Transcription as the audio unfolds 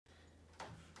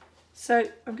So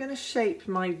I'm going to shape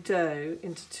my dough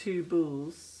into 2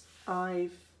 boules.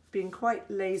 I've been quite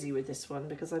lazy with this one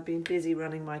because I've been busy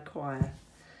running my choir.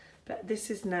 But this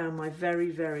is now my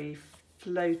very, very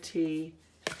floaty,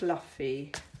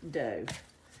 fluffy dough.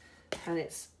 And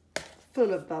it's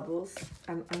full of bubbles.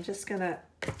 And I'm just going to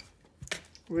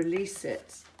release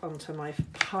it onto my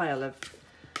pile of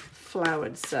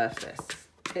floured surface.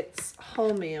 It's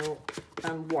wholemeal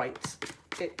and white.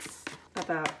 It's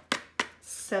about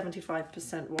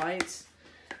 75% white,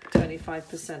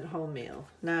 25% wholemeal.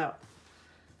 Now,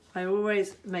 I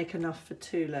always make enough for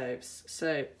 2 loaves,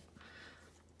 so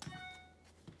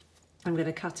I'm going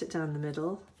to cut it down the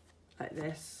middle like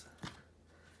this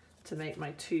to make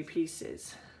my 2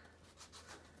 pieces.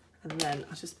 And then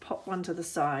I'll just pop one to the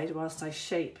side whilst I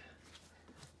shape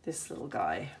this little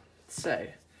guy. So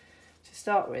to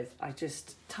start with, I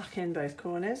just tuck in both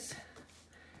corners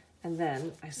and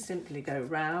then I simply go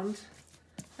round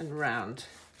and round,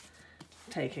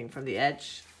 taking from the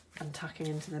edge and tucking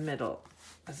into the middle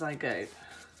as I go.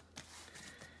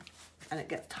 And it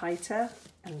gets tighter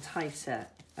and tighter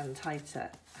and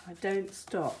tighter. And I don't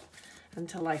stop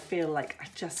until I feel like I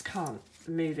just can't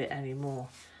move it anymore.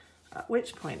 At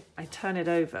which point I turn it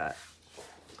over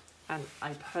and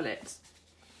I pull it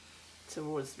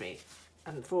towards me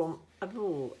and form a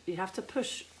ball. You have to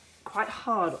push quite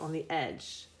hard on the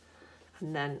edge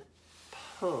and then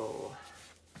pull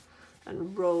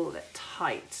and roll it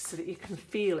tight so that you can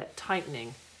feel it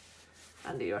tightening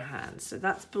under your hands. So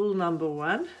that's boule number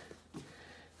 1.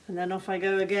 And then off I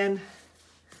go again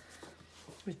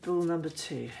with boule number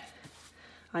 2.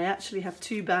 I actually have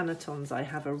 2 bannetons. I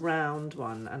have a round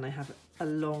one and I have a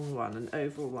long one, an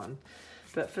oval one.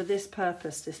 But for this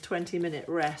purpose, this 20-minute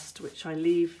rest, which I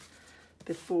leave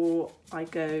before I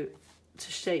go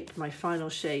to shape my final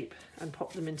shape and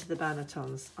pop them into the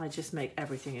bannetons, I just make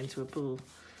everything into a boule.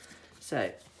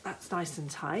 So that's nice and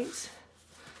tight.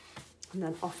 And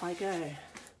then off I go.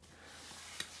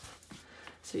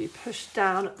 So you push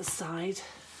down at the side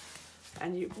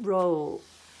and you roll.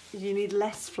 You need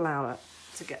less flour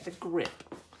to get the grip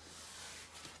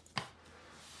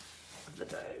of the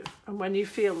dough. And when you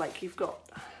feel like you've got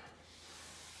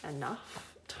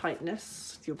enough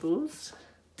tightness with your boules,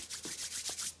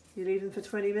 you leave them for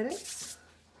 20 minutes.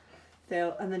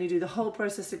 And then you do the whole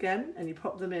process again and you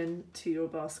pop them into your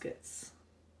baskets.